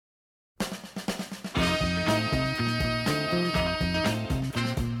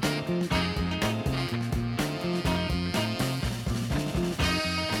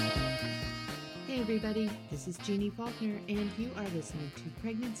everybody. This is Jeannie Faulkner, and you are listening to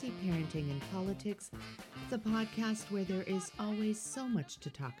Pregnancy, Parenting, and Politics, the podcast where there is always so much to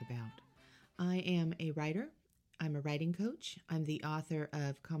talk about. I am a writer. I'm a writing coach. I'm the author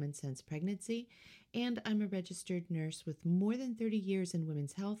of Common Sense Pregnancy, and I'm a registered nurse with more than 30 years in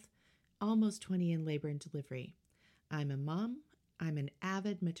women's health, almost 20 in labor and delivery. I'm a mom. I'm an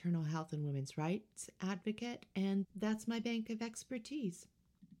avid maternal health and women's rights advocate, and that's my bank of expertise.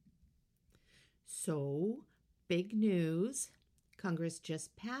 So, big news. Congress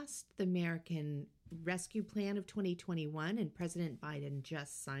just passed the American Rescue Plan of 2021, and President Biden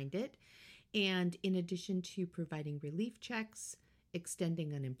just signed it. And in addition to providing relief checks,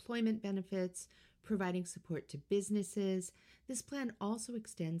 extending unemployment benefits, providing support to businesses, this plan also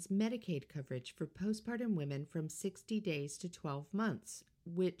extends Medicaid coverage for postpartum women from 60 days to 12 months,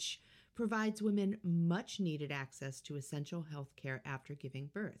 which provides women much needed access to essential health care after giving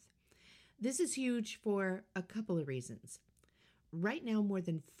birth. This is huge for a couple of reasons. Right now, more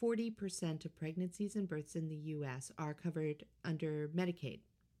than 40% of pregnancies and births in the U.S. are covered under Medicaid.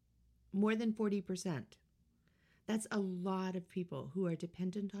 More than 40%. That's a lot of people who are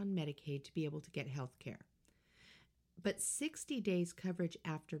dependent on Medicaid to be able to get health care. But 60 days coverage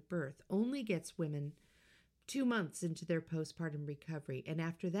after birth only gets women 2 months into their postpartum recovery, and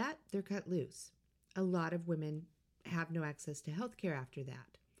after that, they're cut loose. A lot of women have no access to health care after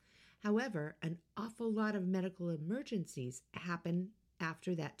that. However, an awful lot of medical emergencies happen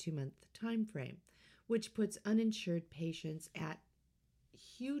after that 2-month time frame, which puts uninsured patients at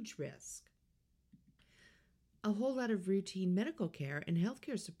huge risk. A whole lot of routine medical care and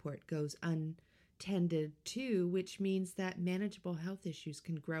healthcare support goes untended too, which means that manageable health issues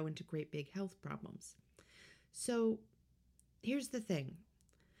can grow into great big health problems. So here's the thing.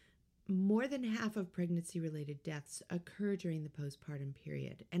 More than half of pregnancy-related deaths occur during the postpartum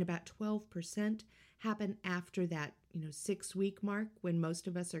period, and about 12% happen after that 6-week mark when most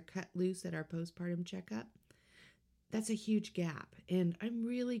of us are cut loose at our postpartum checkup. That's a huge gap, and I'm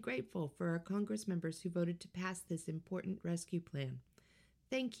really grateful for our Congress members who voted to pass this important rescue plan.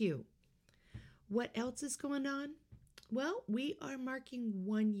 Thank you. What else is going on? Well, we are marking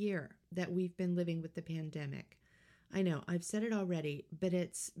 1 year that we've been living with the pandemic. I know, I've said it already, but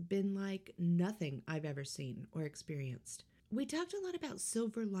it's been like nothing I've ever seen or experienced. We talked a lot about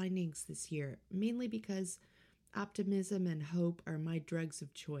silver linings this year, mainly because optimism and hope are my drugs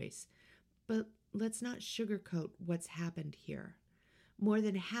of choice. But let's not sugarcoat what's happened here. More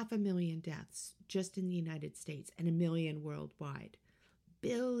than 500,000 deaths just in the United States and 1 million worldwide.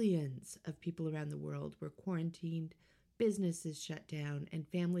 Billions of people around the world were quarantined, businesses shut down, and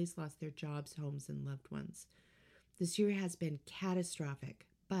families lost their jobs, homes, and loved ones. This year has been catastrophic,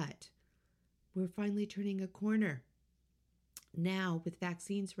 but we're finally turning a corner. Now, with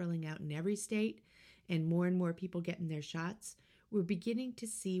vaccines rolling out in every state and more people getting their shots, we're beginning to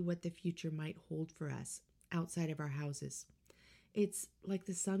see what the future might hold for us outside of our houses. It's like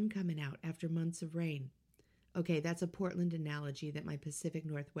the sun coming out after months of rain. Okay, that's a Portland analogy that my Pacific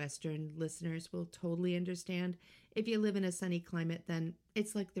Northwestern listeners will totally understand. If you live in a sunny climate, then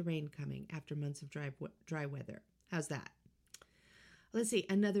it's like the rain coming after months of dry weather. How's that? Let's see,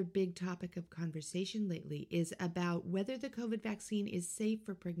 another big topic of conversation lately is about whether the COVID vaccine is safe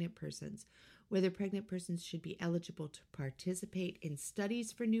for pregnant persons, whether pregnant persons should be eligible to participate in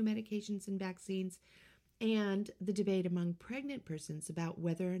studies for new medications and vaccines, and the debate among pregnant persons about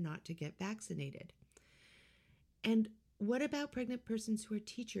whether or not to get vaccinated. And what about pregnant persons who are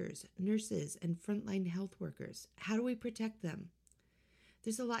teachers, nurses, and frontline health workers? How do we protect them?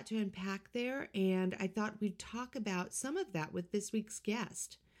 There's a lot to unpack there, and I thought we'd talk about some of that with this week's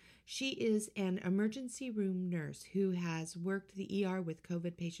guest. She is an emergency room nurse who has worked the ER with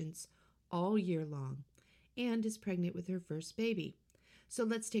COVID patients all year long and is pregnant with her first baby. So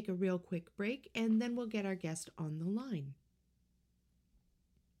let's take a real quick break, and then we'll get our guest on the line.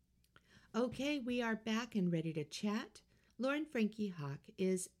 Okay, we are back and ready to chat. Lauren Frankie Hawk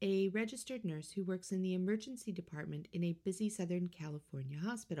is a registered nurse who works in the emergency department in a busy Southern California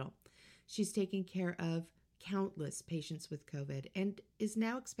hospital. She's taken care of countless patients with COVID and is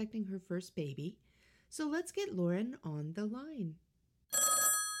now expecting her first baby. So let's get Lauren on the line.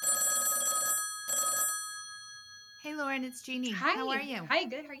 Hey, Lauren, it's Jeannie. Hi. How are you? Hi,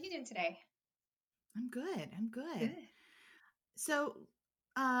 good. How are you doing today? I'm good. Good. So,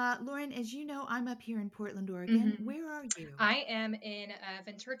 Lauren, as you know, I'm up here in Portland, Oregon. Mhm. Where are you? I am in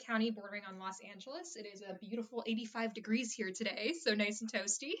Ventura County, bordering on Los Angeles. It is a beautiful 85 degrees here today, so nice and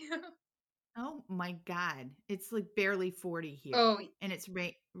toasty. Oh my God. It's like barely 40 here Oh, and it's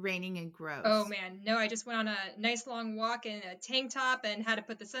raining and oh gross. man, no, I just went on a nice long walk in a tank top and had to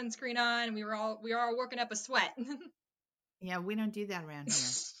put the sunscreen on, and we were all working up a sweat. Yeah, we don't do that around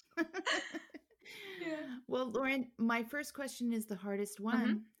here. Yeah. Well, Lauren, my first question is the hardest hmm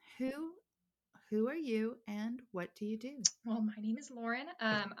one. Who are you and what do you do? Well, my name is Lauren.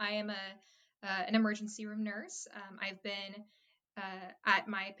 I am an emergency room nurse. I've been at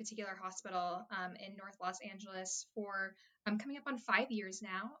my particular hospital in North Los Angeles for coming up on 5 years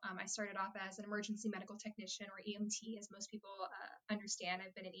now. I started off as an emergency medical technician, or EMT, as most people understand.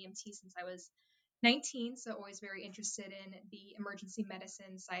 I've been an EMT since I was 19, so always very interested in the emergency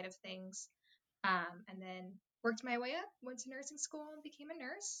medicine side of things. And then worked my way up, went to nursing school, and became a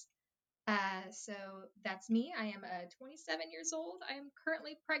nurse. So that's me. I am 27 years old. I am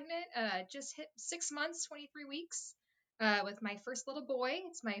currently pregnant, just hit 6 months, 23 weeks, with my first little boy.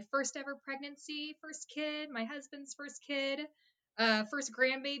 It's my first ever pregnancy, first kid, my husband's first kid, first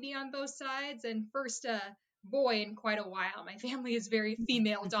grandbaby on both sides, and first boy in quite a while. My family is very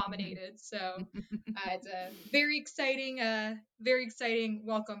female dominated, so it's a very exciting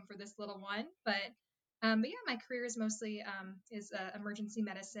welcome for this little one. But yeah, my career is mostly is emergency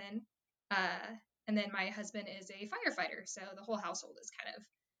medicine. Uh, and then my husband is a firefighter, so the whole household is kind of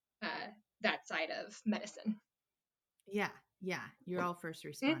that side of medicine. Yeah, yeah, you're all first hmm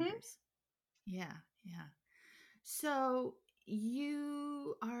responders. Yeah, yeah. So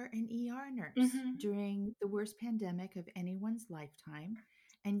you are an ER nurse hmm during the worst pandemic of anyone's lifetime,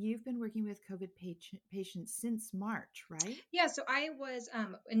 and you've been working with COVID patients since March, right? Yeah, so I was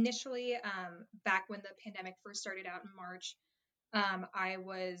initially back when the pandemic first started out in March. I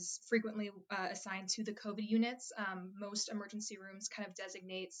was frequently assigned to the COVID units. Most emergency rooms kind of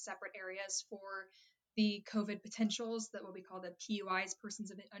designate separate areas for the COVID potentials, that what we call the PUIs,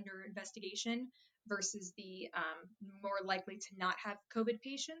 persons under investigation, versus the more likely to not have COVID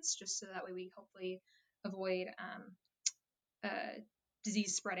patients, just so that way we hopefully avoid uh,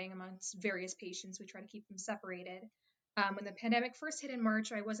 disease spreading amongst various patients. We try to keep them separated. When the pandemic first hit in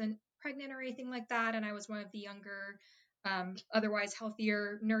March, I wasn't pregnant or anything like that, and I was one of the younger, otherwise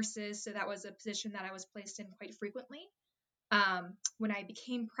healthier nurses, so that was a position that I was placed in quite frequently. When I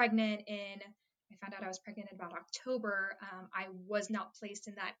became pregnant I found out I was pregnant in about October. I was not placed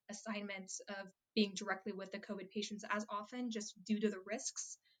in that assignment of being directly with the COVID patients as often, just due to the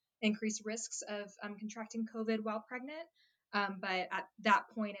increased risks of contracting COVID while pregnant. But at that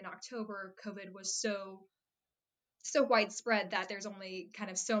point in October, COVID was so widespread that there's only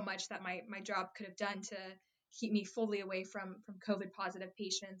kind of so much that my job could have done to keep me fully away from COVID positive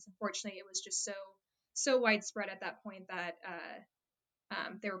patients. Unfortunately, it was just so widespread at that point that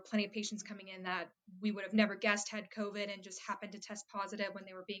there were plenty of patients coming in that we would have never guessed had COVID and just happened to test positive when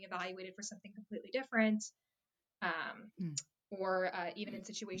they were being evaluated for something completely different. Um, Hmm. or even in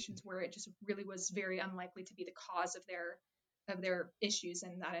situations where it just really was very unlikely to be the cause of their issues,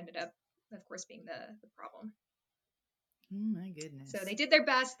 and that ended up, of course, being the problem. Oh my So they goodness. did their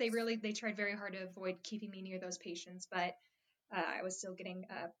best. They tried very hard to avoid keeping me near those patients, but I was still getting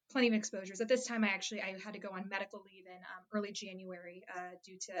plenty of exposures. At this time, I had to go on medical leave in early January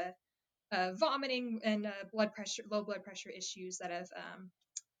due to vomiting and low blood pressure issues that have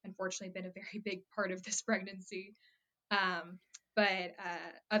unfortunately been a very big part of this pregnancy. Um, but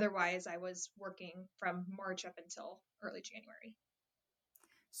otherwise, I was working from March up until early January.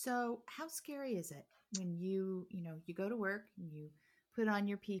 So, how scary is it when you go to work and you put on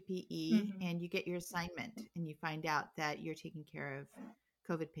your PPE hmm and you get your assignment and you find out that you're taking care of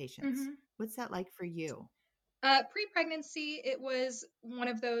COVID patients? hmm What's that like for you? Pre-pregnancy, it was one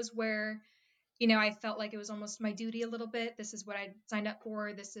of those where I felt like it was almost my duty a little bit. This is what I signed up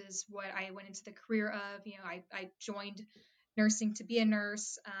for. This is what I went into the career of. I joined nursing to be a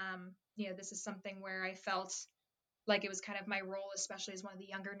nurse. This is something where I felt like it was kind of my role, especially as one of the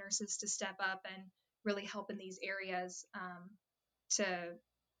younger nurses, to step up and really help in these areas to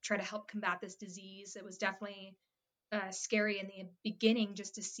try to help combat this disease. It was definitely scary in the beginning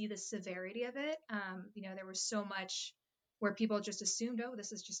just to see the severity of it. There was so much where people just assumed, oh,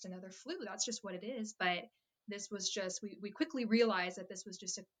 this is just another flu. That's just what it is. But this was just, we quickly realized that this was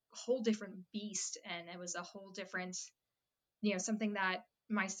just a whole different beast. And it was a whole different, something that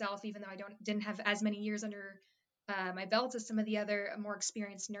myself, even though I didn't have as many years under my belt as some of the other more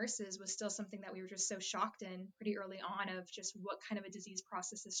experienced nurses, was still something that we were just so shocked in pretty early on, of just what kind of a disease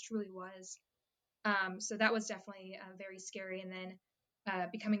process this truly was. So that was definitely very scary. And then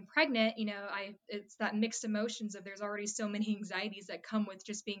becoming pregnant, it's that mixed emotions of, there's already so many anxieties that come with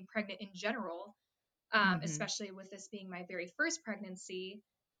just being pregnant in general, Hmm. especially with this being my very first pregnancy.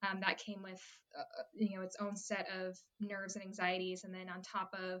 that came with, its own set of nerves and anxieties. And then on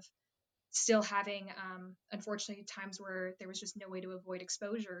top of still having, unfortunately, times where there was just no way to avoid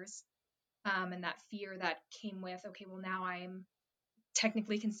exposures, and that fear that came with, okay, well, now I'm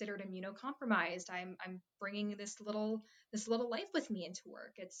technically considered immunocompromised. I'm bringing this little life with me into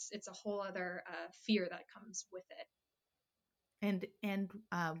work. It's a whole other fear that comes with it. And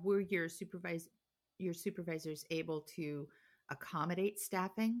were your supervisors able to accommodate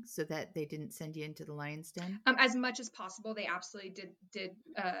staffing so that they didn't send you into the lion's den? As much as possible, they absolutely did.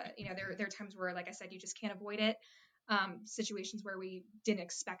 There are times where, like I said, you just can't avoid it. Situations where we didn't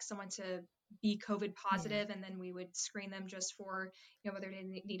expect someone to be COVID positive, and then we would screen them just for, whether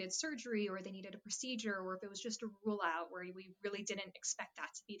they needed surgery or they needed a procedure, or if it was just a rule out where we really didn't expect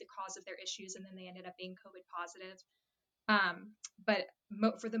that to be the cause of their issues, and then they ended up being COVID positive. But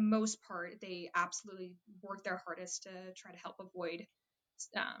for the most part, they absolutely worked their hardest to try to help avoid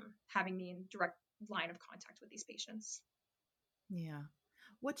having me in direct line of contact with these patients. Yeah.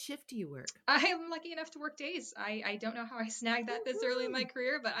 What shift do you work? I am lucky enough to work days. I don't know how I snagged that this early in my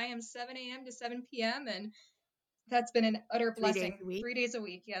career, but I am 7 a.m. to 7 p.m. and that's been an utter 3 days blessing. a week? 3 days a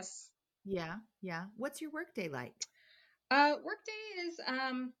week, yes. Yeah. Yeah. What's your work day like? Workday is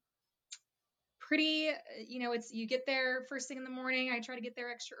pretty, it's, you get there first thing in the morning. I try to get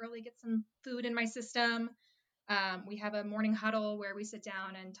there extra early, get some food in my system. We have a morning huddle where we sit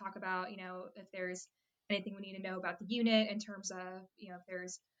down and talk about, if there's anything we need to know about the unit in terms of, if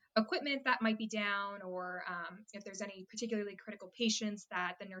there's equipment that might be down, or if there's any particularly critical patients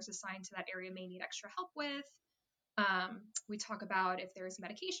that the nurse assigned to that area may need extra help with. We talk about if there's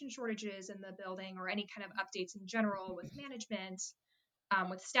medication shortages in the building or any kind of updates in general with management,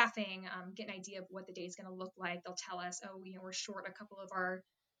 with staffing, get an idea of what the day is going to look like. They'll tell us, oh, we're short a couple of our,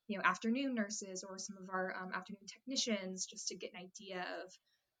 afternoon nurses or some of our afternoon technicians, just to get an idea of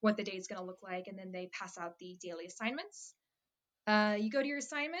what the day is going to look like. And then they pass out the daily assignments. You go to your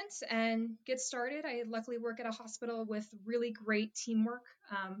assignments and get started. I luckily work at a hospital with really great teamwork.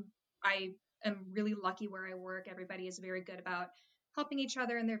 I am really lucky where I work. Everybody is very good about helping each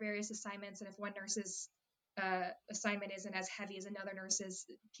other in their various assignments. And if one nurse's assignment isn't as heavy as another nurse's,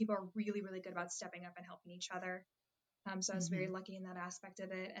 people are really, really good about stepping up and helping each other. So I was very lucky in that aspect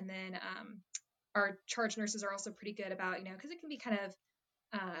of it. And then our charge nurses are also pretty good about, because it can be kind of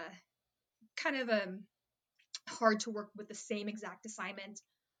hard to work with the same exact assignment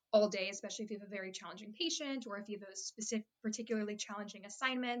all day, especially if you have a very challenging patient or if you have a specific, particularly challenging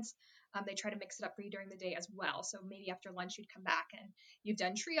assignment. They try to mix it up for you during the day as well. So maybe after lunch, you'd come back and you've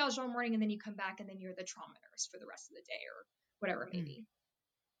done triage all morning, and then you come back and then you're the trauma nurse for the rest of the day or whatever it may be.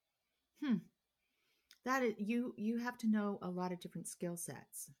 That is, you have to know a lot of different skill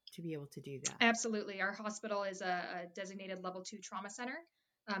sets to be able to do that. Absolutely. Our hospital is a designated level 2 trauma center.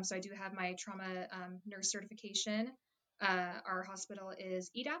 So I do have my trauma nurse certification. Our hospital is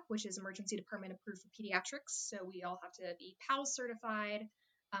EDAP, which is Emergency Department Approved for Pediatrics. So we all have to be PALS certified,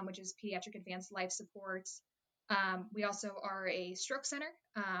 which is Pediatric Advanced Life Support. We also are a stroke center.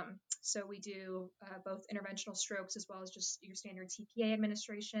 So we do both interventional strokes as well as just your standard TPA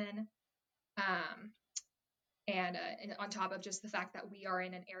administration. And on top of just the fact that we are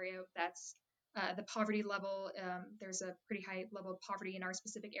in an area that's the poverty level, there's a pretty high level of poverty in our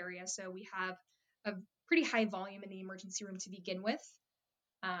specific area. So we have a pretty high volume in the emergency room to begin with.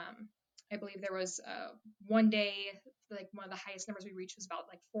 I believe there was one day, like one of the highest numbers we reached was about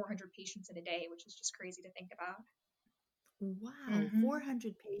like 400 patients in a day, which is just crazy to think about. Wow,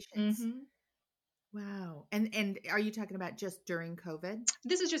 400 patients. Wow. And are you talking about just during COVID?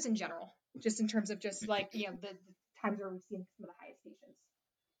 This is just in general, just in terms of just like, the times where we've seen some of the highest patients.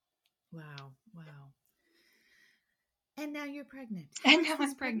 Wow. And now you're pregnant. And now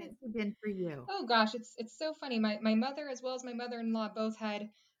I'm pregnant. How's been for you? Oh gosh, it's so funny. My mother as well as my mother-in-law both had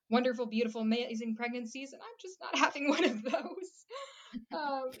wonderful, beautiful, amazing pregnancies, and I'm just not having one of those.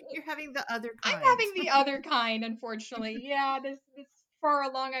 You're having the other kind. I'm having the other kind, unfortunately. Yeah, this far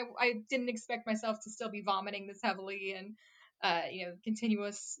along, I didn't expect myself to still be vomiting this heavily and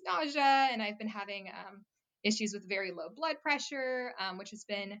continuous nausea, and I've been having issues with very low blood pressure, which has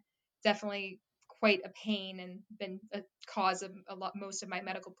been definitely quite a pain and been a cause of most of my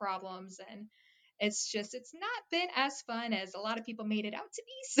medical problems. And it's not been as fun as a lot of people made it out to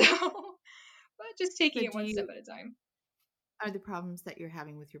be. So, but just taking it one step at a time. Are the problems that you're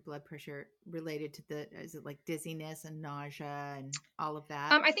having with your blood pressure related to is it like dizziness and nausea and all of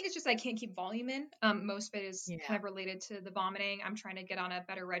that? I think it's just I can't keep volume in. Most of it is kind of related to the vomiting. I'm trying to get on a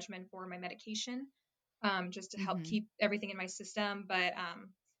better regimen for my medication, just to help keep everything in my system. But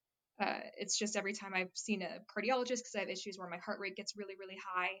It's just every time I've seen a cardiologist, because I have issues where my heart rate gets really, really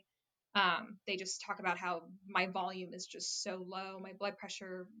high. They just talk about how my volume is just so low. My blood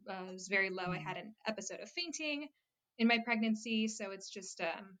pressure is very low. I Mm. had an episode of fainting in my pregnancy. So it's just,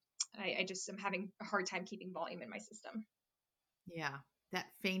 I just am having a hard time keeping volume in my system. Yeah. That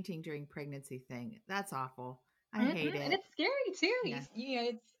fainting during pregnancy thing. That's awful. I hate And it. it's scary too. Yeah.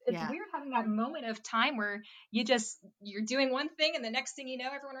 It's Yeah. weird having that moment of time where you're doing one thing and the next thing you know,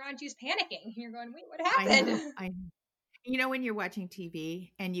 everyone around you is panicking. And you're going, wait, what I know. happened? When you're watching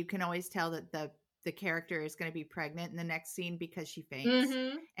TV and you can always tell that the character is going to be pregnant in the next scene because she faints,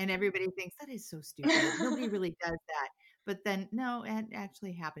 Mm-hmm. and everybody thinks that is so stupid. Nobody really does that, but then no, it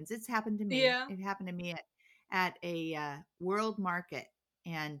actually happens. It's happened to me. Yeah. It happened to me at a world market,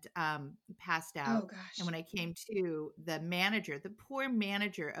 and passed out. Oh And gosh. when I came to, the poor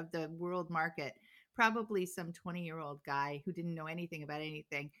manager of the world market, probably some 20-year-old guy who didn't know anything about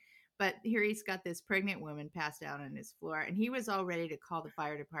anything, but here he's got this pregnant woman passed out on his floor, and he was all ready to call the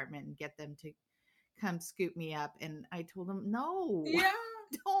fire department and get them to come scoop me up. And I told him, no, Yeah.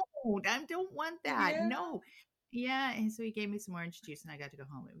 I don't want that. Yeah. No. Yeah. And so he gave me some orange juice and I got to go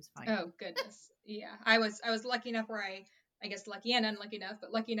home. It was fine. Oh goodness. Yeah. I was lucky enough where I guess lucky and unlucky enough,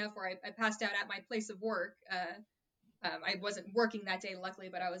 but lucky enough where I passed out at my place of work. I wasn't working that day, luckily,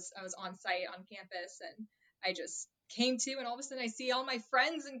 but I was on site on campus, and I just came to, and all of a sudden I see all my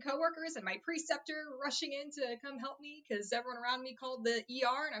friends and coworkers and my preceptor rushing in to come help me because everyone around me called the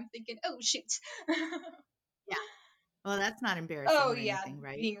ER, and I'm thinking, oh shoot. Yeah. Well, that's not embarrassing Oh or yeah, anything,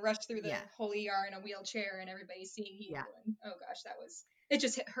 right? being rushed through the Yeah. whole ER in a wheelchair and everybody seeing you, Yeah. and oh gosh, it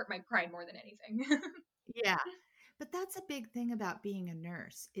just hurt my pride more than anything. Yeah. But that's a big thing about being a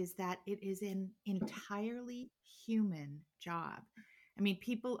nurse, is that it is an entirely human job. I mean,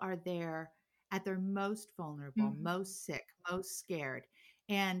 people are there at their most vulnerable, Mhm. most sick, most scared,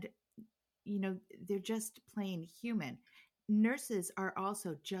 and they're just plain human. Nurses are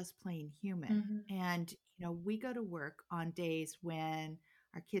also just plain human. Mhm. And we go to work on days when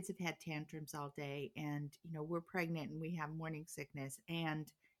our kids have had tantrums all day, and we're pregnant and we have morning sickness,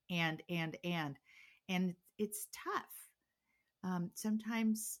 and it's tough.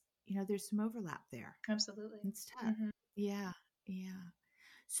 Sometimes there's some overlap there. Absolutely. It's tough. Mhm. Yeah. Yeah.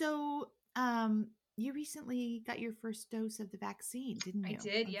 So you recently got your first dose of the vaccine, didn't I you,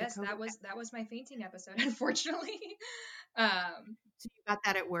 did, of the yes. COVID That was my fainting episode, unfortunately. Um, So you got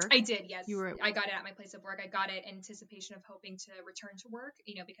that at I work? did, yes. You were at I work. got it at my place of work. I got it in anticipation of hoping to return to work,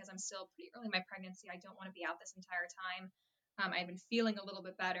 because I'm still pretty early in my pregnancy. I don't want to be out this entire time. I've been feeling a little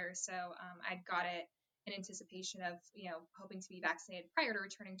bit better, so I got it in anticipation of, hoping to be vaccinated prior to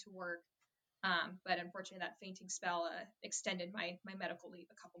returning to work. But unfortunately, that fainting spell extended my medical leave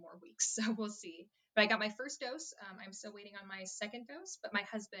a couple more weeks, so we'll see. But I got my first dose. I'm still waiting on my second dose, but my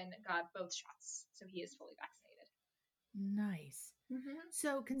husband got both shots, so he is fully vaccinated. Nice. Hmm.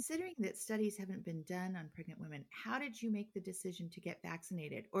 So, considering that studies haven't been done on pregnant women, how did you make the decision to get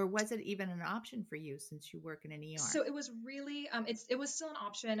vaccinated? Or was it even an option for you since you work in an ER? So it was really, it was still an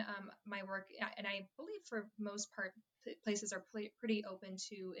option. My work, and I believe for most part, places are pretty open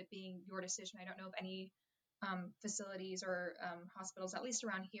to it being your decision. I don't know of any facilities or hospitals, at least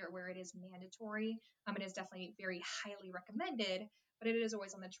around here, where it is mandatory. It is definitely very highly recommended, but it is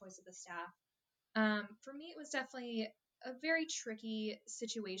always on the choice of the staff. For me, it was definitely a very tricky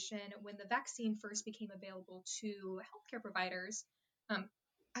situation when the vaccine first became available to healthcare providers. Um,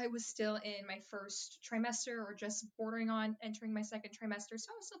 I was still in my first trimester or just bordering on entering my second trimester,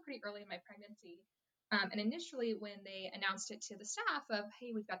 so I was still pretty early in my pregnancy. And initially, when they announced it to the staff of,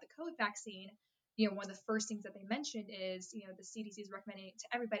 hey, we've got the COVID vaccine, one of the first things that they mentioned is, the CDC is recommending it to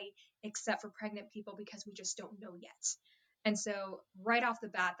everybody except for pregnant people because we just don't know yet. And so right off the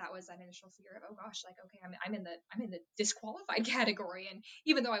bat, that was that initial fear of, oh gosh, like, okay, I'm in the disqualified category. And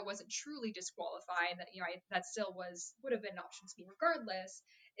even though I wasn't truly disqualified, that, that still would have been an option to me regardless.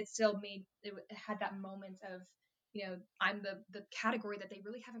 It still had that moment of, I'm the category that they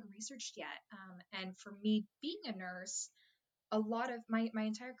really haven't researched yet. And for me being a nurse, a lot of my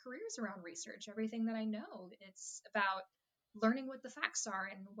entire career is around research. Everything that I know, it's about learning what the facts are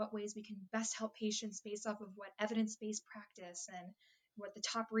and what ways we can best help patients based off of what evidence-based practice and what the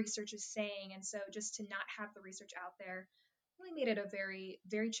top research is saying. And so just to not have the research out there really made it a very,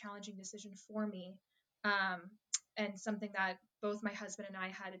 very challenging decision for me. Um, and something that both my husband and I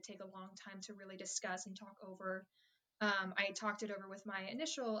had to take a long time to really discuss and talk over. I talked it over with my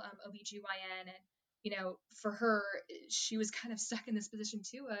initial OBGYN, and for her, she was kind of stuck in this position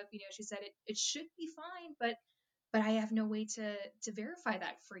too of, she said it should be fine, but I have no way to verify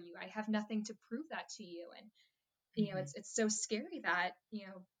that for you. I have nothing to prove that to you. And Hmm. it's so scary that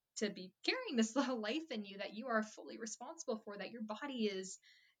to be carrying this little life in you that you are fully responsible for, that your body is,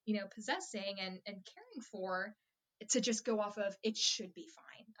 possessing and caring for, to just go off of it should be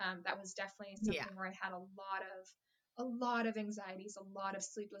fine. That was definitely Yeah. something where I had a lot of anxieties, a lot of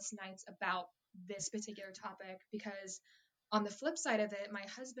sleepless nights about this particular topic, because on the flip side of it, my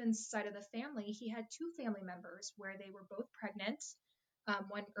husband's side of the family, he had two family members where they were both pregnant,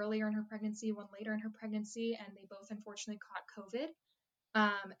 one earlier in her pregnancy, one later in her pregnancy, and they both unfortunately caught COVID.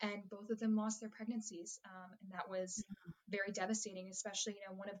 And both of them lost their pregnancies. And that was very devastating, especially,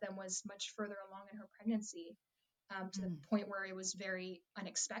 one of them was much further along in her pregnancy, to the point where it was very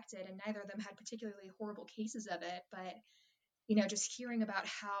unexpected. And neither of them had particularly horrible cases of it. But, just hearing about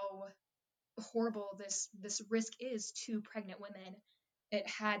how horrible this risk is to pregnant women, it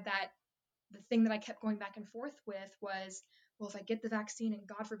had the thing that I kept going back and forth with was, well, if I get the vaccine and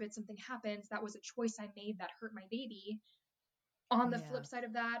God forbid something happens, that was a choice I made that hurt my baby. On the flip side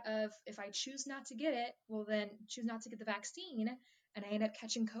of that, of if I choose not to get it, well, then choose not to get the vaccine and I end up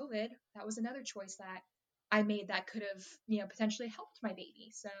catching COVID, that was another choice that I made that could have, potentially helped my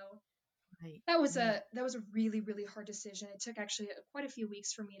baby. So Right. that was a really, really hard decision. It took actually quite a few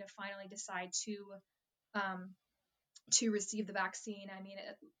weeks for me to finally decide um, to receive the vaccine. I mean,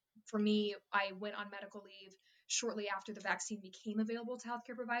 for me, I went on medical leave shortly after the vaccine became available to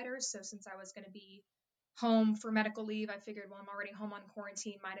healthcare providers. So since I was going to be home for medical leave, I figured, well, I'm already home on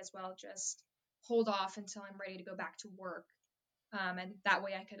quarantine, might as well just hold off until I'm ready to go back to work. And that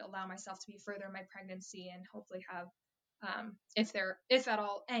way I could allow myself to be further in my pregnancy and hopefully have, if at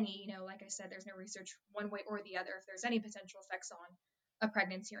all, any, like I said, there's no research one way or the other. If there's any potential effects on a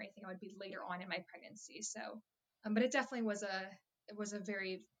pregnancy or anything, it would be later on in my pregnancy. So, but it definitely was a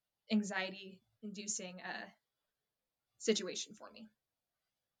very anxiety inducing situation for me.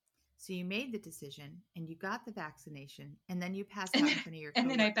 So you made the decision and you got the vaccination and then you passed out in front of your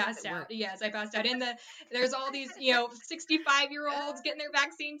And then I coworkers passed at out. work. Yes, I passed out. There's all these, 65-year-olds getting their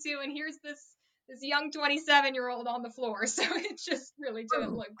vaccine too, and here's this young 27-year-old on the floor. So it just really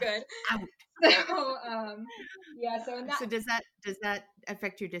didn't look good. Ouch. So yeah. So does that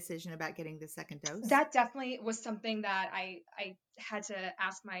affect your decision about getting the second dose? That definitely was something that I had to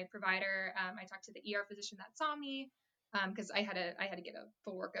ask my provider. I talked to the ER physician that saw me, because I had to get a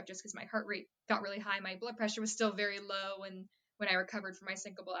full workup just because my heart rate got really high. My blood pressure was still very low when I recovered from my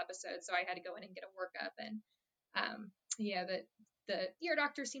syncopal episode, so I had to go in and get a workup. And the ER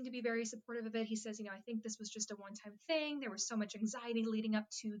doctor seemed to be very supportive of it. He says, I think this was just a one-time thing. There was so much anxiety leading up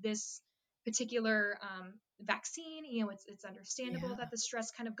to this particular vaccine. It's understandable that the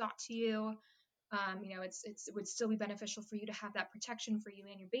stress kind of got to you. It would still be beneficial for you to have that protection for you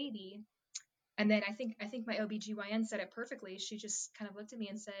and your baby. And then I think my OBGYN said it perfectly. She just kind of looked at me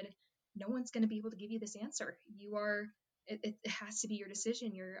and said, no one's going to be able to give you this answer. It has to be your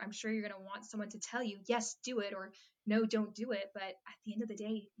decision. I'm sure you're going to want someone to tell you, yes, do it, or no, don't do it. But at the end of the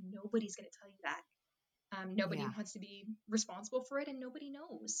day, nobody's going to tell you that. Nobody wants to be responsible for it, and nobody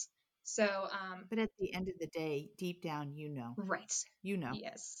knows. So, but at the end of the day, deep down, right.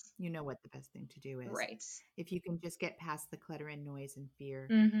 Yes. You know what the best thing to do is. Right. If you can just get past the clutter and noise and fear,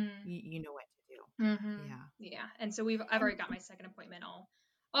 you know what to do. Mm-hmm. Yeah. And so I've already got my second appointment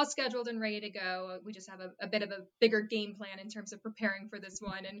all scheduled and ready to go. We just have a bit of a bigger game plan in terms of preparing for this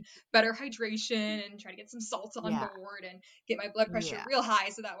one, and better hydration, and try to get some salt on board and get my blood pressure real high,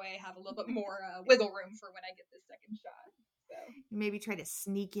 so that way I have a little bit more wiggle room for when I get this second shot. So maybe try to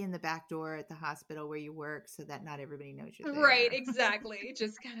sneak in the back door at the hospital where you work so that not everybody knows you're there. Right, exactly.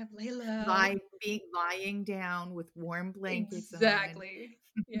 Just kind of lay low. Lying down with warm blankets exactly.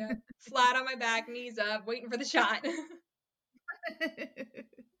 on. Yeah. Flat on my back, knees up, waiting for the shot.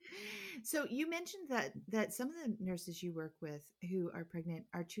 So you mentioned that some of the nurses you work with who are pregnant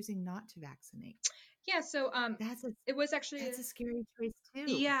are choosing not to vaccinate. Yeah, so it was actually that's a scary choice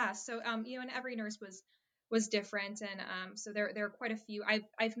too. Yeah, so and every nurse was different, and so there are quite a few.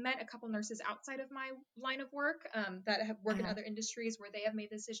 I've met a couple nurses outside of my line of work that have worked in other industries where they have made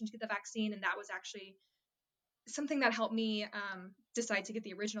the decision to get the vaccine, and that was actually something that helped me decide to get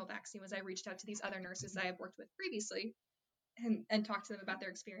the original vaccine. Was I reached out to these other nurses that I have worked with previously and talked to them about their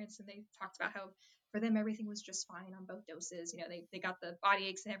experience, and they talked about how for them everything was just fine on both doses. They got the body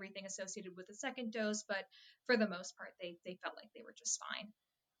aches and everything associated with the second dose, but for the most part they felt like they were just fine.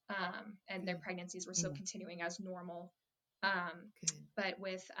 And their pregnancies were still continuing as normal. But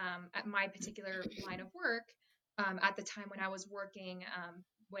with at my particular line of work, at the time when I was working,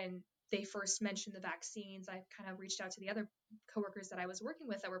 when they first mentioned the vaccines, I kind of reached out to the other coworkers that I was working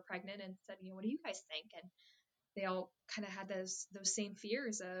with that were pregnant and said, what do you guys think? And they all kind of had those same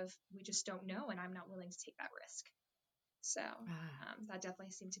fears of, we just don't know, and I'm not willing to take that risk. So Ah, that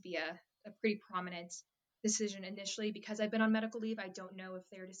definitely seemed to be a pretty prominent decision initially. Because I've been on medical leave, I don't know if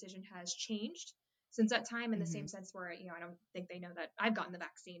their decision has changed since that time, in the mm-hmm. same sense where, I don't think they know that I've gotten the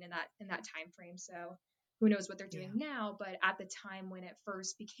vaccine in that time frame. So who knows what they're doing Yeah. now. But at the time when it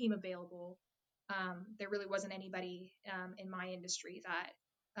first became available, there really wasn't anybody in my industry that,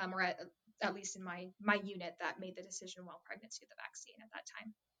 or at least in my unit, that made the decision while pregnant to get the vaccine at that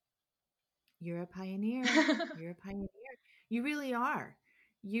You're a pioneer. time. You're a pioneer. You really are.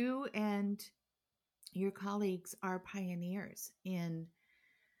 You and your colleagues are pioneers in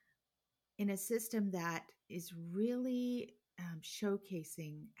a system that is really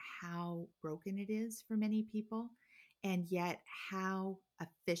showcasing how broken it is for many people, and yet how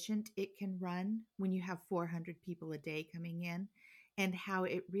efficient it can run when you have 400 people a day coming in, and how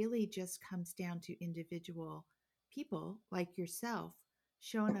it really just comes down to individual people like yourself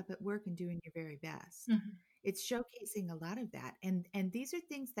showing up at work and doing your very best. Hmm. It's showcasing a lot of that, and these are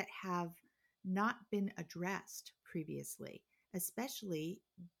things that have not been addressed previously, especially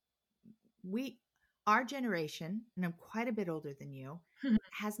we our generation, and I'm quite a bit older than you,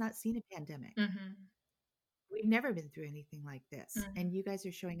 has not seen a pandemic. Hmm. We've never been through anything like this, Hmm. and you guys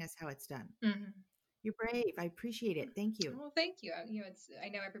are showing us how it's done. Hmm. You're brave. I appreciate it. Thank you. Well, thank you. It's I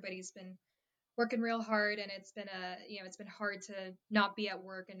know everybody's been working real hard, and it's been it's been hard to not be at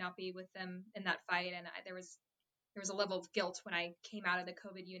work and not be with them in that fight. And there was a level of guilt when I came out of the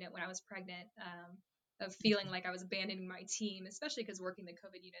COVID unit when I was pregnant, of feeling like I was abandoning my team, especially because working the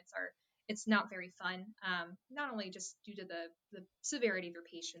COVID units it's not very fun. Not only just due to the severity of your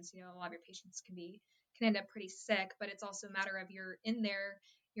patients, a lot of your patients can end up pretty sick, but it's also a matter of you're in there,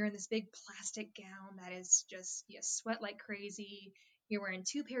 you're in this big plastic gown that is just, you sweat like crazy. You're wearing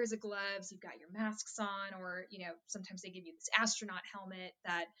two pairs of gloves, you've got your masks on, or sometimes they give you this astronaut helmet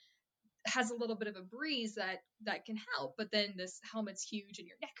that has a little bit of a breeze that can help, but then this helmet's huge and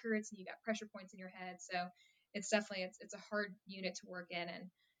your neck hurts and you got pressure points in your head. So it's definitely it's a hard unit to work in. And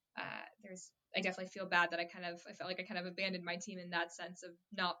there's I definitely feel bad that I felt like I kind of abandoned my team in that sense of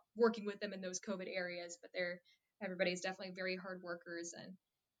not working with them in those COVID areas. But everybody's definitely very hard workers, and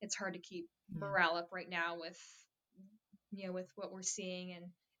it's hard to keep Yeah. morale up right now with with what we're seeing and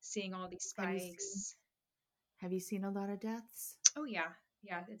seeing all these Have you seen spikes. have you seen a lot of deaths? Oh yeah,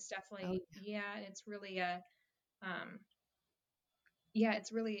 yeah, it's Oh, definitely, yeah, it's really a um yeah,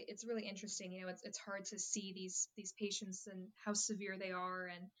 it's really interesting. It's hard to see these patients and how severe they are,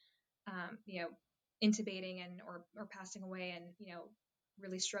 and intubating and or passing away, and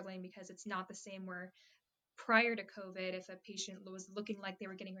really struggling, because it's not the same where prior to COVID, if a patient was looking like they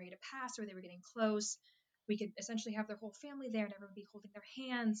were getting ready to pass or they were getting close, we could essentially have their whole family there and everyone be holding their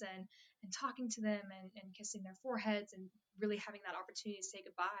hands and talking to them and kissing their foreheads and really having that opportunity to say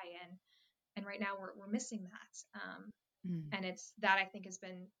goodbye. And right now we're missing that. mm, And it's that I think has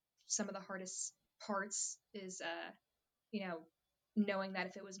been some of the hardest parts is you know knowing that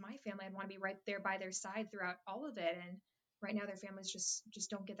if it was my family, I'd want to be right there by their side throughout all of it. And right now their families just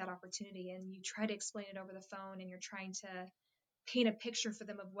don't get that opportunity, and you try to explain it over the phone, and you're trying to paint a picture for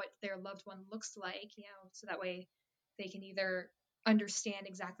them of what their loved one looks like, so that way they can either understand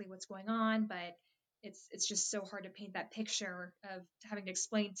exactly what's going on. But it's just so hard to paint that picture of having to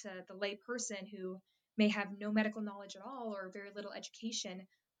explain to the lay person who may have no medical knowledge at all or very little education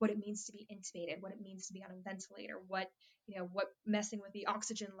what it means to be intubated, what it means to be on a ventilator, what messing with the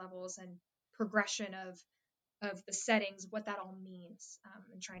oxygen levels and progression of the settings, what that all means,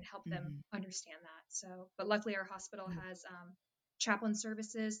 and try and help them mm-hmm. understand that. So, but luckily our hospital Yeah. has chaplain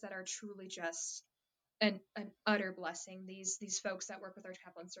services that are truly just an utter blessing. These folks that work with our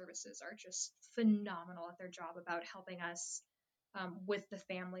chaplain services are just phenomenal at their job about helping us, with the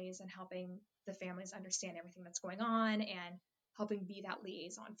families, and helping the families understand everything that's going on, and helping be that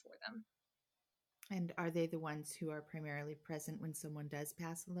liaison for them. And are they the ones who are primarily present when someone does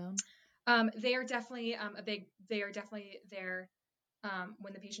pass alone? They are definitely they are definitely there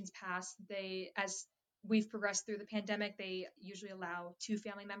when the patients pass. As we've progressed through the pandemic, they usually allow two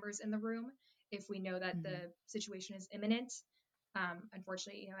family members in the room if we know that Mm-hmm. the situation is imminent.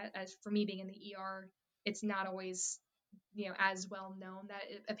 Unfortunately, as for me being in the ER, it's not always as well known that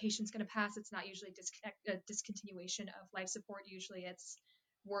a patient's going to pass. It's not usually a discontinuation of life support. Usually,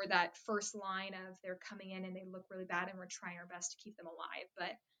 we're that first line of they're coming in and they look really bad, and we're trying our best to keep them alive.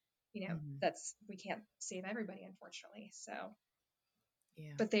 But Mm-hmm. that's we can't save everybody, unfortunately. So,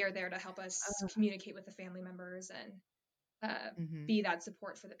 Yeah. but they are there to help us Uh, communicate with the family members and mm-hmm. be that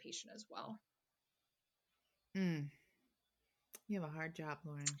support for the patient as well. Mm. You have a hard job,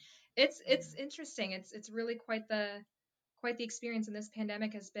 Lauren. It's Mm. interesting. It's really quite the experience. And this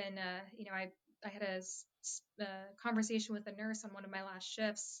pandemic has been, I had a conversation with a nurse on one of my last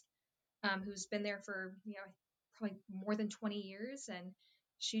shifts, who's been there for, probably more than 20 years. And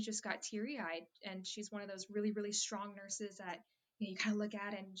she just got teary eyed. And she's one of those really, really strong nurses that, you kind of look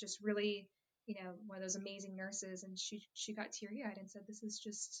at and just really, one of those amazing nurses. And she got teary eyed and said, "This is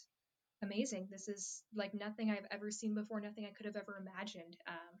just amazing. This is like nothing I've ever seen before, nothing I could have ever imagined."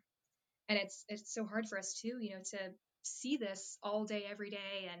 And it's so hard for us too, to see this all day, every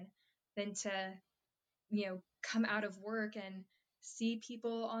day, and then to, come out of work and see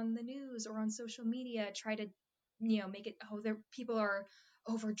people on the news or on social media try to, make it, oh, there people are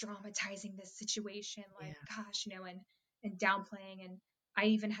over dramatizing this situation, like, Yeah. gosh, and downplaying. And I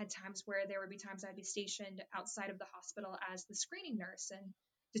even had times where there would be times I'd be stationed outside of the hospital as the screening nurse and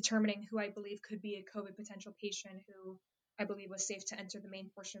determining who I believe could be a COVID potential patient who I believe was safe to enter the main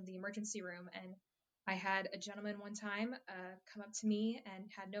portion of the emergency room. And I had a gentleman one time come up to me and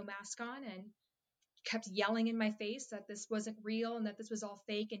had no mask on and kept yelling in my face that this wasn't real and that this was all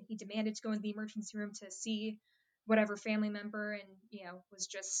fake. And he demanded to go in the emergency room to see whatever family member, and, was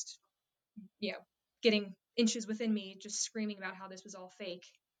just, you know, getting inches within me, just screaming about how this was all fake.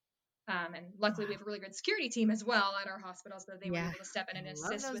 And luckily we Wow. have a really good security team as well at our hospital, so they were Yeah. able to step in I and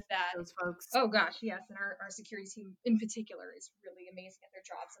love assist with that. those folks. Oh gosh, yes. And our security team in particular is really amazing at their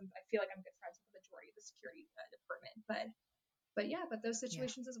jobs. And I feel like I'm good friends with the majority of the security department. But those Yeah.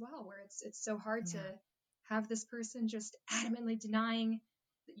 situations as well, where it's so hard to Yeah. have this person just adamantly denying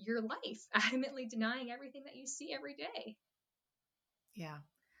your life, adamantly denying everything that you see every day. Yeah.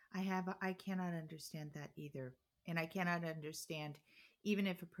 I cannot understand that either. And I cannot understand, even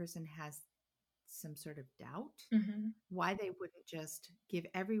if a person has some sort of doubt, Mm-hmm. why they wouldn't just give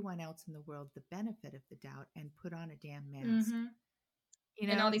everyone else in the world the benefit of the doubt and put on a damn mask. Mm-hmm.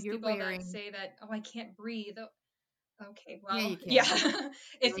 And all these You're people that wearing, say that, oh, I can't breathe. Okay, yeah, well, you yeah. can.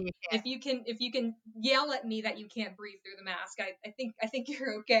 if Yeah, you if you can yell at me that you can't breathe through the mask, I think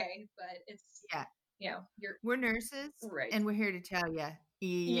you're okay. But it's, can. Yeah. you're We're nurses right. and we're here to tell you, yeah,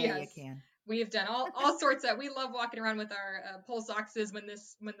 you Yes, can. we have done all sorts of. We love walking around with our pulse oxes when the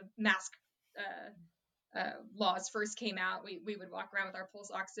mask laws first came out. We would walk around with our pulse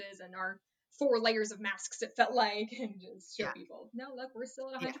oxes and our 4 layers of masks. It felt like, and just show Yeah. people, no, look, we're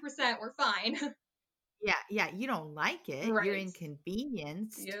still at Yeah. 100%. We're fine. Yeah. Yeah. You don't like it. You're Right.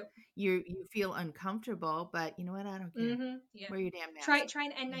 inconvenienced. Yep. You feel uncomfortable, but you know what? I don't care. Mm-hmm. Yeah. Wear your damn Try mask. try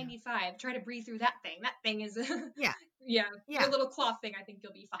an Yeah. N95. Try to breathe through that thing. That thing is, Yeah. yeah, your Yeah. little cloth thing. I think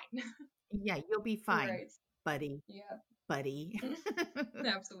you'll be fine. Yeah. You'll be fine, Right. buddy. Yeah. Buddy.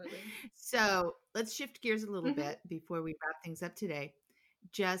 Absolutely. So let's shift gears a little Mm-hmm. bit before we wrap things up today.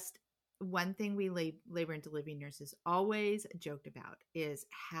 Just one thing we labor and delivery nurses always joked about is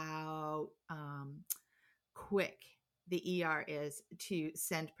how quick the ER is to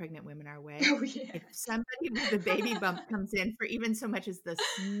send pregnant women our way. Oh yeah. If somebody with a baby bump comes in for even so much as the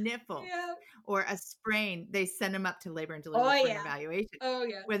sniffles Yeah. or a sprain, they send them up to labor and Oh delivery for an yeah. evaluation, Oh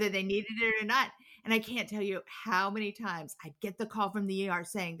yeah. whether they needed it or not. And I can't tell you how many times I'd get the call from the ER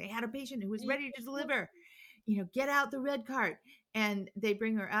saying they had a patient who was Yeah. ready to deliver, get out the red cart. And they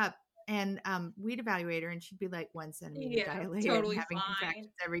bring her up and we'd evaluate her and she'd be like 1 centimeter Yeah. dilated and Totally having fine.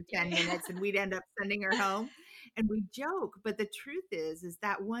 contractions every Yeah. 10 minutes. And we'd end up sending her home and we joke. But the truth is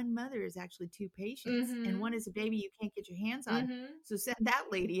that one mother is actually two patients and Mm-hmm. one is a baby you can't get your hands on. Mm-hmm. So send that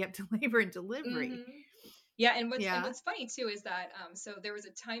lady up to labor and delivery. Mm-hmm. Yeah, and Yeah. what's funny too is that so there was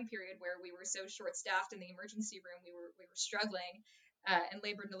a time period where we were so short staffed in the emergency room, we were struggling, and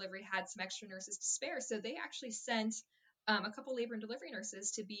labor and delivery had some extra nurses to spare, so they actually sent a couple labor and delivery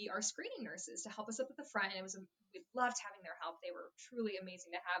nurses to be our screening nurses to help us up at the front. And we loved having their help. They were truly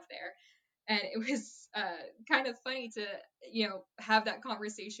amazing to have there. And it was kind of funny to have that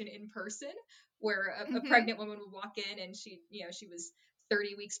conversation in person, where a Mm-hmm. pregnant woman would walk in and she was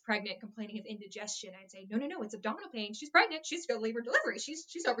 30 weeks pregnant, complaining of indigestion. I'd say, no, it's abdominal pain. She's pregnant. She's got labor and delivery. She's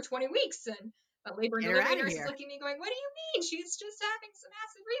over 20 weeks. And a labor and Get her delivery out of nurse is here. looking at me going, what do you mean? She's just having some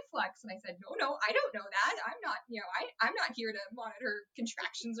acid reflux. And I said, no, I don't know that. I'm not, I'm not here to monitor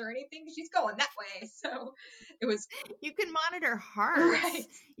contractions or anything. She's going that way. So it was You can monitor hearts. right.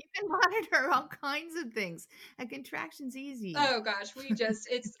 You can monitor all kinds of things. A contraction's easy. Oh gosh,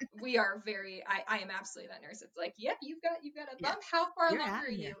 we are very. I am absolutely that nurse. It's like, yep, you've got a Yeah. bump. How far You're along out are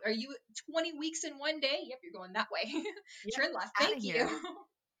of here. you? Are you 20 weeks in one day? Yep, you're going that way. Yep. Turn left. Out Thank of you. here.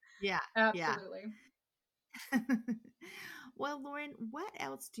 Yeah. Yeah. Absolutely. Well, Lauren, what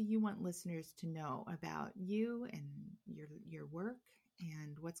else do you want listeners to know about you and your work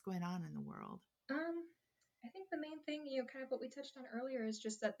and what's going on in the world? I think the main thing, kind of what we touched on earlier, is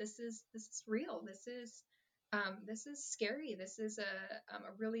just that this is real. This is scary. This is a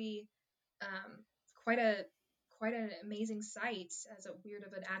really um, quite a quite an amazing sight, as a weird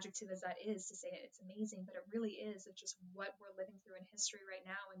of an adjective as that is to say it, it's amazing, but it really is. It's just what we're living through in history right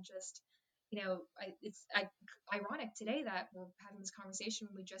now, and just it's ironic today that we're having this conversation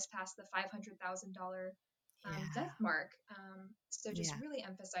when we just passed the $500,000 death Yeah. mark. So just Yeah. really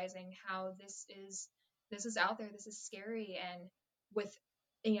emphasizing how this is out there, this is scary, and with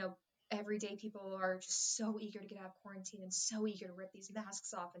you know everyday people are just so eager to get out of quarantine and so eager to rip these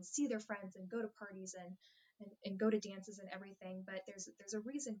masks off and see their friends and go to parties and go to dances and everything. But there's a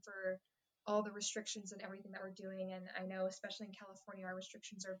reason for all the restrictions and everything that we're doing. And I know, especially in California, our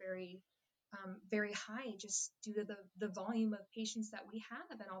restrictions are very high just due to the volume of patients that we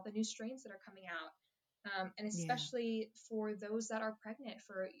have and all the new strains that are coming out. And Yeah. especially for those that are pregnant,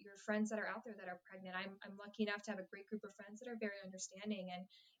 for your friends that are out there that are pregnant. I'm lucky enough to have a great group of friends that are very understanding and,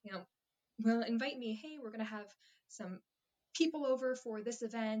 you know, will invite me, hey, we're going to have some people over for this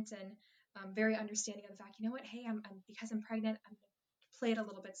event, and very understanding of the fact, you know what, hey, I'm because I'm pregnant, I'm going to play it a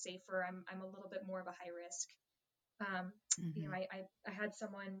little bit safer. I'm a little bit more of a high risk. Um, Hmm. I had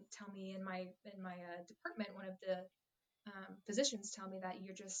someone tell me in my department, one of the physicians tell me that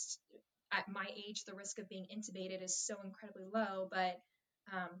you're just at my age, the risk of being intubated is so incredibly low, but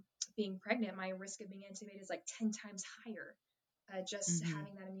um, being pregnant, my risk of being intubated is like 10 times higher. Just Hmm.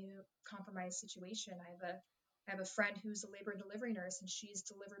 having that immunocompromised situation. I have a friend who's a labor and delivery nurse, and she's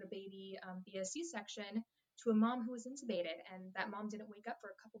delivered a baby via C-section to a mom who was intubated, and that mom didn't wake up for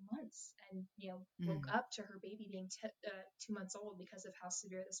a couple months, and woke Mm. up to her baby being 2 months old because of how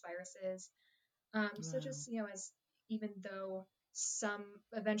severe this virus is. So Wow. just as even though some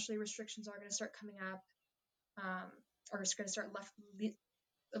eventually restrictions are going to start coming up, um, or it's going to start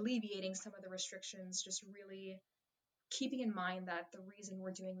alleviating some of the restrictions, just really keeping in mind that the reason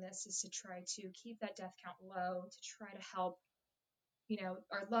we're doing this is to try to keep that death count low, to try to help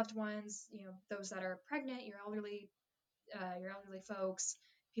our loved ones, those that are pregnant, your elderly folks,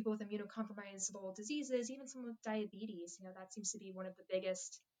 people with immunocompromisable diseases, even some with diabetes. That seems to be one of the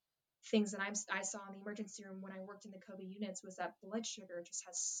biggest things that I saw in the emergency room when I worked in the COVID units, was that blood sugar just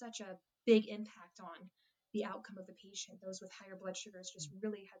has such a big impact on the outcome of the patient. Those with higher blood sugars just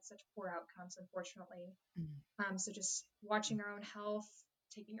really had such poor outcomes, unfortunately. Mm. So just watching our own health,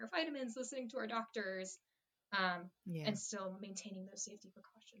 taking our vitamins, listening to our doctors, Yeah. and still maintaining those safety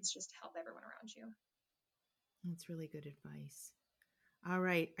precautions just to help everyone around you. That's really good advice. All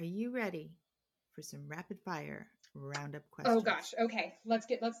right. Are you ready for some rapid fire roundup Oh questions? gosh. Okay. Let's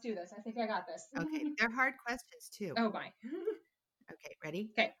do this. I think I got this. Okay. They're hard questions too. Oh my. Okay.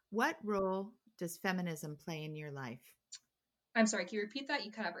 Ready? Okay. What role does feminism play in your life? I'm sorry. Can you repeat that?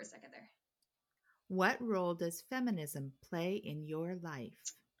 You cut out for a second there. What role does feminism play in your life?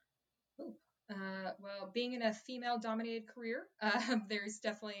 Ooh. Well, being in a female-dominated career, there's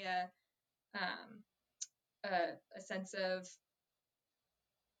definitely um, a sense of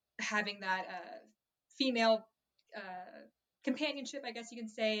having that female companionship, I guess you can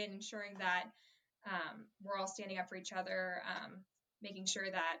say, and ensuring that we're all standing up for each other, making sure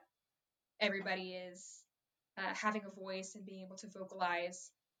that everybody is having a voice and being able to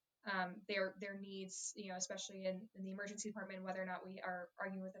vocalize their needs, especially in the emergency department, whether or not we are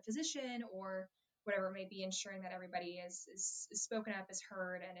arguing with a physician or whatever it may be, ensuring that everybody is spoken up, is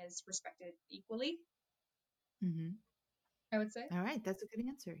heard, and is respected equally, Hmm. I would say. All right. That's a good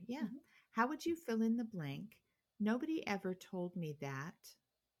answer. Yeah. Mm-hmm. How would you fill in the blank? Nobody ever told me that.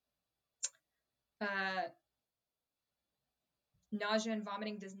 Uh, Nausea and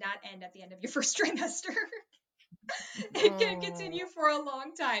vomiting does not end at the end of your first trimester. It can Oh, continue for a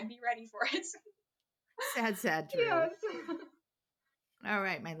long time. Be ready for it. sad, sad truth. Yes. All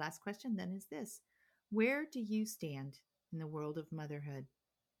right. My last question then is this: where do you stand in the world of motherhood?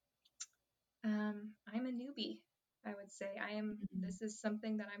 I'm a newbie, I would say. Mhm. This is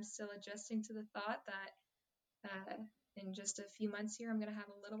something that I'm still adjusting to the thought that in just a few months here, I'm going to have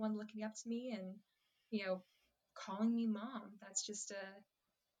a little one looking up to me and, you know, calling me mom. That's just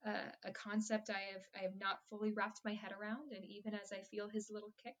a concept I have not fully wrapped my head around. And even as I feel his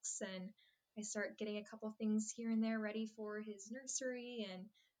little kicks and I start getting a couple things here and there ready for his nursery, and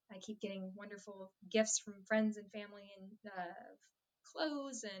I keep getting wonderful gifts from friends and family, and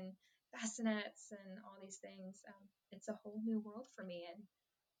clothes and bassinets and all these things. It's a whole new world for me,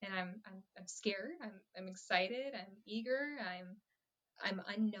 and I'm scared. I'm excited. I'm eager. I'm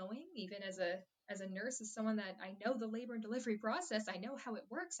unknowing, even as a nurse, as someone that I know the labor and delivery process. I know how it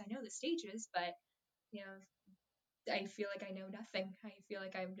works. I know the stages, but you know, I feel like I know nothing. I feel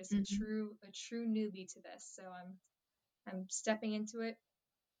like I'm just Mhm. a true newbie to this. So I'm stepping into it,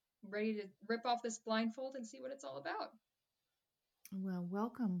 ready to rip off this blindfold and see what it's all about. Well,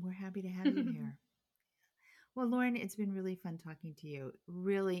 welcome. We're happy to have you here. Well, Lauren, it's been really fun talking to you.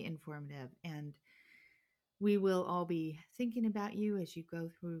 Really informative. And we will all be thinking about you as you go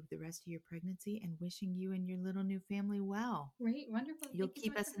through the rest of your pregnancy and wishing you and your little new family well. Great, wonderful. You'll Thank you so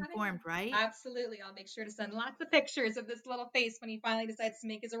keep much us for having me. informed, right? Absolutely. I'll make sure to send lots of pictures of this little face when he finally decides to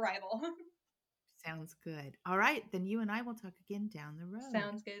make his arrival. Sounds good. All right. Then you and I will talk again down the road.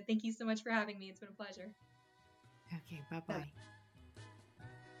 Sounds good. Thank you so much for having me. It's been a pleasure. Okay. Bye-bye.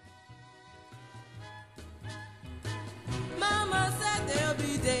 Mama said there'll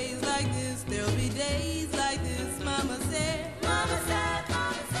be days like this, there'll be days like this. Mama said, Mama said,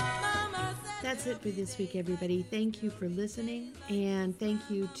 Mama said, Mama said. That's it for this week, everybody. Thank you for listening, and thank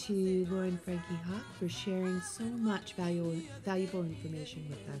you to Lauren Frankie Hawk for sharing so much valuable information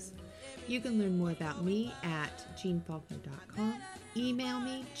with us. You can learn more about me at jeanfaulkner.com. Email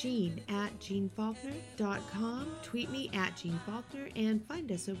me, jean@jeanfaulkner.com. Tweet me at jeanfaulkner, and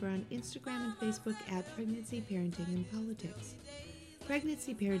find us over on Instagram and Facebook at Pregnancy, Parenting, and Politics.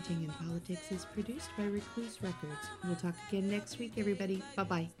 Pregnancy, Parenting, and Politics is produced by Recluse Records. We'll talk again next week, everybody.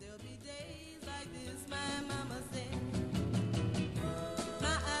 Bye-bye.